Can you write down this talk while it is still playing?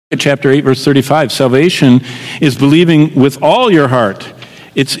Chapter 8, verse 35. Salvation is believing with all your heart.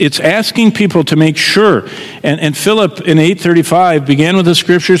 It's asking people to make sure. And Philip in 8:35 began with the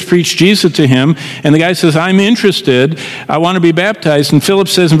scriptures, preached Jesus to him, and the guy says, I'm interested, I want to be baptized. And Philip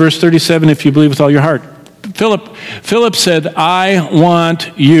says in verse 37, if you believe with all your heart. Philip said, I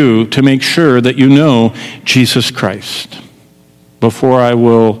want you to make sure that you know Jesus Christ before I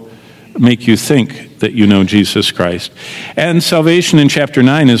will make you think that you know Jesus Christ. And salvation in chapter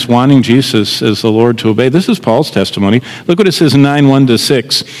 9 is wanting Jesus as the Lord to obey. This is Paul's testimony. Look what it says in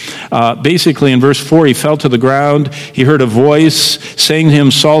 9:1-6. Basically, in verse 4, he fell to the ground. He heard a voice saying to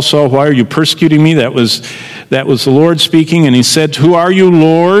him, Saul, Saul, why are you persecuting me? That was the Lord speaking. And he said, who are you,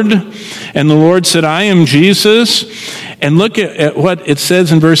 Lord? And the Lord said, I am Jesus. And look at what it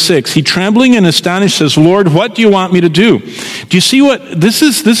says in verse 6. He, trembling and astonished, says, Lord, what do you want me to do? Do you see what? This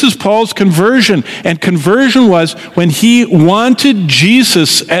is Paul's conversion. And conversion was when he wanted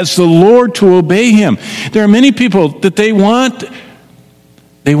Jesus as the Lord to obey him. There are many people that they want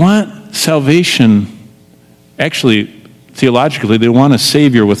salvation. Actually, theologically, they want a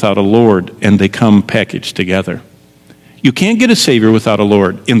Savior without a Lord, and they come packaged together. You can't get a Savior without a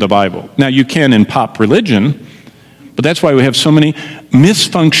Lord in the Bible. Now, you can in pop religion, but that's why we have so many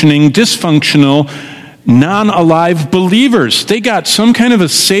misfunctioning, dysfunctional, non-alive believers. They got some kind of a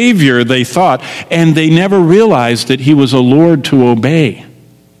Savior, they thought, and they never realized that he was a Lord to obey.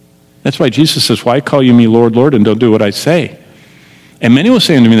 That's why Jesus says, why call you me Lord, Lord, and don't do what I say? And many will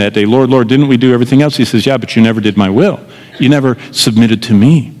say unto me that day, Lord, Lord, didn't we do everything else? He says, yeah, but you never did my will. You never submitted to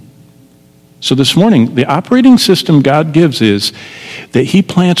me. So this morning, the operating system God gives is that he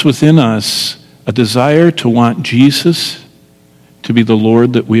plants within us a desire to want Jesus to be the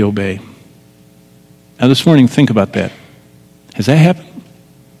Lord that we obey. Now this morning, think about that. Has that happened?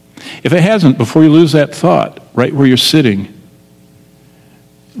 If it hasn't, before you lose that thought, right where you're sitting,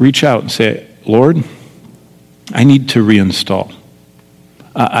 reach out and say, Lord, I need to reinstall.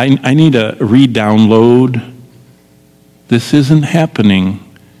 I need a re-download. This isn't happening.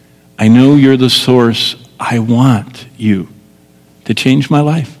 I know you're the source. I want you to change my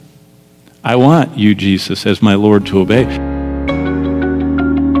life. I want you, Jesus, as my Lord to obey.